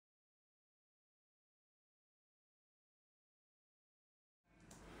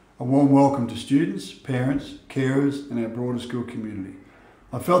A warm welcome to students, parents, carers and our broader school community.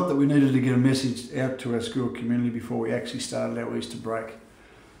 I felt that we needed to get a message out to our school community before we actually started our Easter break.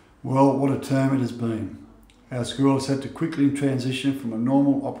 Well, what a term it has been. Our school has had to quickly transition from a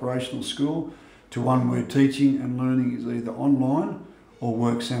normal operational school to one where teaching and learning is either online or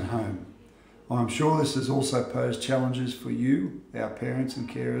work sent home. I am sure this has also posed challenges for you, our parents and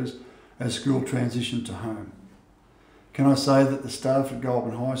carers, as school transition to home. Can I say that the staff at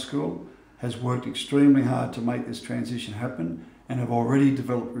Goulburn High School has worked extremely hard to make this transition happen and have already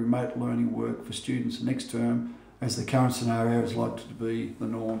developed remote learning work for students next term, as the current scenario is likely to be the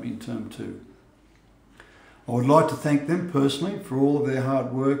norm in term 2. I would like to thank them personally for all of their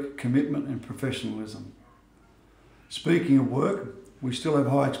hard work, commitment and professionalism. Speaking of work, we still have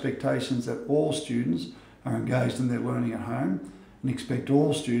high expectations that all students are engaged in their learning at home and expect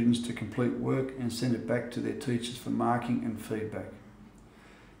all students to complete work and send it back to their teachers for marking and feedback.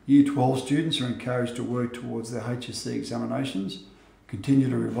 Year 12 students are encouraged to work towards their HSC examinations,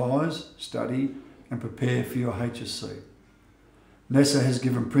 continue to revise, study and prepare for your HSC. NASA has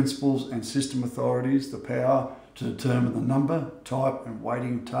given principals and system authorities the power to determine the number, type and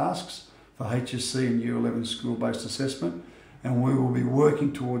weighting of tasks for HSC and Year 11 school-based assessment, and we will be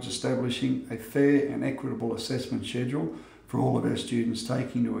working towards establishing a fair and equitable assessment schedule for all of our students,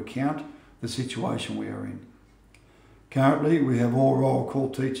 taking into account the situation we are in. Currently, we have all roll call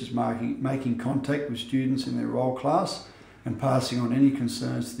teachers making contact with students in their roll class and passing on any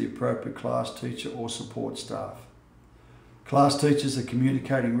concerns to the appropriate class teacher or support staff. Class teachers are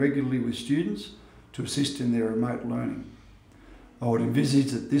communicating regularly with students to assist in their remote learning. I would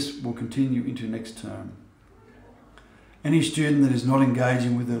envisage that this will continue into next term. Any student that is not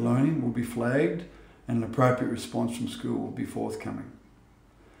engaging with their learning will be flagged and an appropriate response from school will be forthcoming.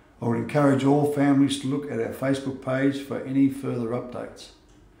 I would encourage all families to look at our Facebook page for any further updates.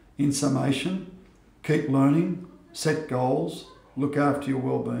 In summation, keep learning, set goals, look after your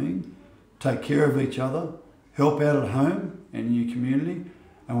well-being, take care of each other, help out at home and in your community,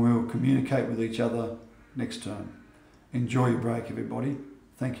 and we will communicate with each other next term. Enjoy your break, everybody.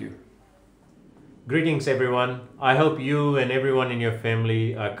 Thank you. Greetings everyone. I hope you and everyone in your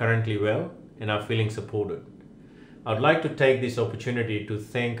family are currently well and are feeling supported. I'd like to take this opportunity to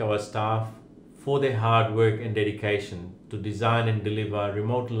thank our staff for their hard work and dedication to design and deliver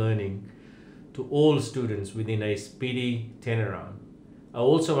remote learning to all students within a speedy turnaround. I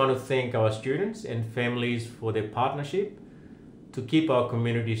also want to thank our students and families for their partnership to keep our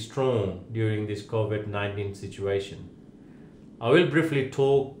community strong during this COVID-19 situation. I will briefly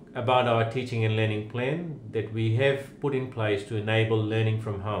talk about our teaching and learning plan that we have put in place to enable learning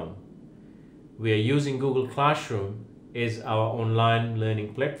from home. We are using Google Classroom as our online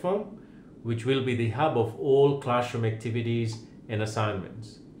learning platform, which will be the hub of all classroom activities and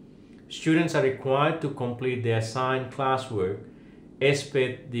assignments. Students are required to complete their assigned classwork as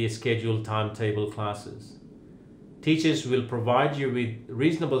per the scheduled timetable classes. Teachers will provide you with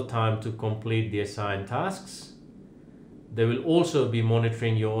reasonable time to complete the assigned tasks. They will also be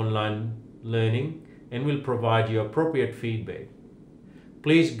monitoring your online learning and will provide you appropriate feedback.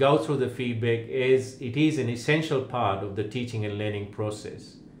 Please go through the feedback as it is an essential part of the teaching and learning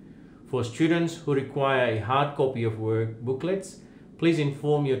process. For students who require a hard copy of work booklets, please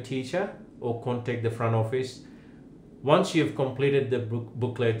inform your teacher or contact the front office. Once you have completed the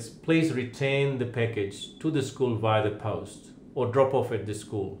booklets, please return the package to the school via the post or drop off at the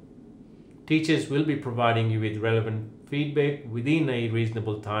school. Teachers will be providing you with relevant feedback within a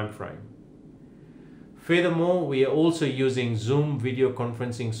reasonable time frame. Furthermore, we are also using Zoom video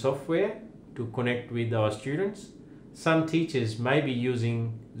conferencing software to connect with our students. Some teachers may be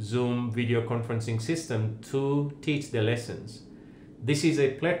using Zoom video conferencing system to teach their lessons. This is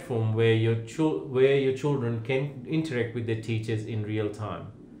a platform where your children can interact with their teachers in real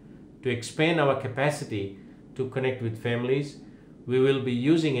time. To expand our capacity to connect with families, we will be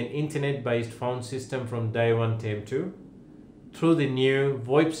using an internet-based phone system from day 1 term 2. Through the new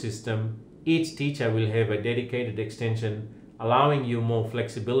VoIP system, each teacher will have a dedicated extension, allowing you more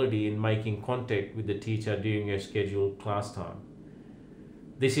flexibility in making contact with the teacher during your scheduled class time.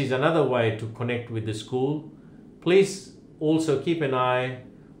 This is another way to connect with the school. Please also keep an eye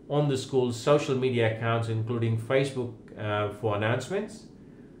on the school's social media accounts, including Facebook, for announcements.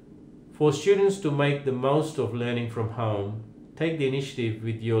 For students to make the most of learning from home, take the initiative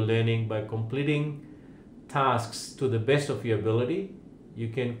with your learning by completing tasks to the best of your ability. You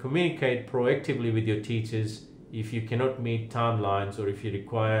can communicate proactively with your teachers if you cannot meet timelines or if you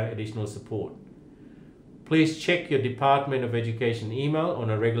require additional support. Please check your Department of Education email on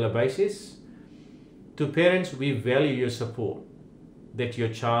a regular basis. To parents, we value your support. that your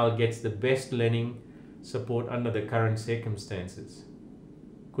child gets the best learning support under the current circumstances.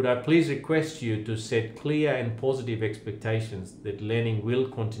 Could I please request you to set clear and positive expectations that learning will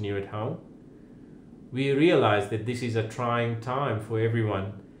continue at home? We realize that this is a trying time for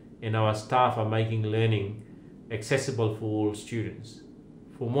everyone, and our staff are making learning accessible for all students.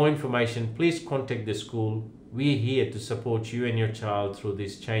 For more information, please contact the school. We're here to support you and your child through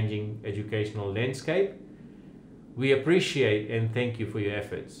this changing educational landscape. We appreciate and thank you for your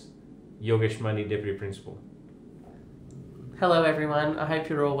efforts. Yogesh, Deputy Principal. Hello everyone, I hope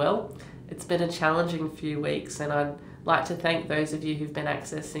you're all well. It's been a challenging few weeks, and I'd like to thank those of you who've been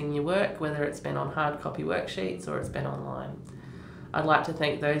accessing your work, whether it's been on hard copy worksheets or it's been online. I'd like to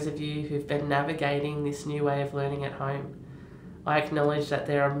thank those of you who've been navigating this new way of learning at home. I acknowledge that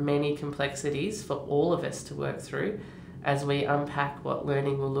there are many complexities for all of us to work through as we unpack what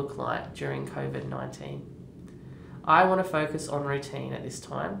learning will look like during COVID-19. I want to focus on routine at this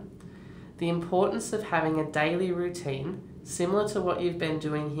time. The importance of having a daily routine similar to what you've been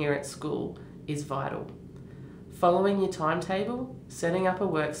doing here at school is vital. Following your timetable, setting up a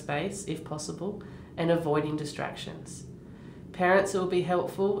workspace if possible, and avoiding distractions. Parents, it will be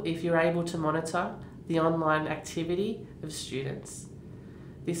helpful if you're able to monitor the online activity of students.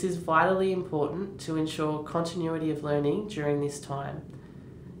 This is vitally important to ensure continuity of learning during this time.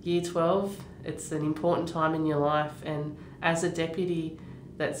 Year 12, it's an important time in your life, and as a deputy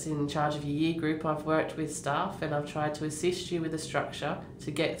that's in charge of your year group, I've worked with staff and I've tried to assist you with a structure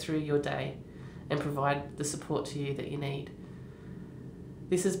to get through your day and provide the support to you that you need.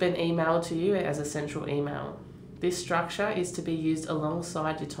 This has been emailed to you as a central email. This structure is to be used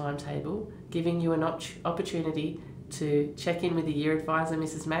alongside your timetable, giving you an opportunity to check in with the year advisor,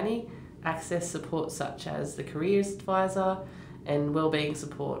 Mrs. Manny, access support such as the careers advisor and wellbeing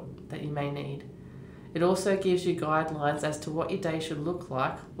support that you may need. It also gives you guidelines as to what your day should look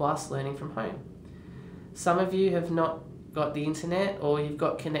like whilst learning from home. Some of you have not got the internet or you've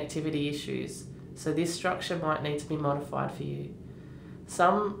got connectivity issues, so this structure might need to be modified for you.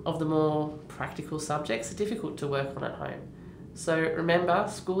 Some of the more practical subjects are difficult to work on at home, so remember,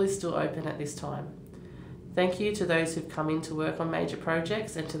 school is still open at this time. Thank you to those who've come in to work on major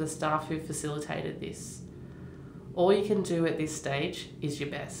projects and to the staff who've facilitated this. All you can do at this stage is your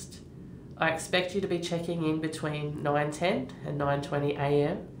best. I expect you to be checking in between 9:10 and 9:20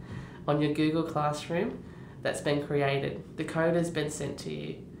 a.m. on your Google Classroom that's been created. The code has been sent to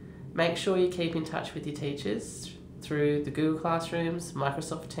you. Make sure you keep in touch with your teachers through the Google Classrooms,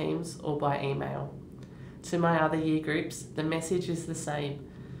 Microsoft Teams, or by email. To my other year groups, the message is the same.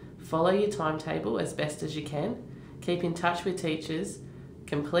 Follow your timetable as best as you can, keep in touch with teachers,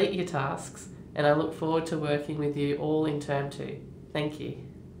 complete your tasks, and I look forward to working with you all in Term 2. Thank you.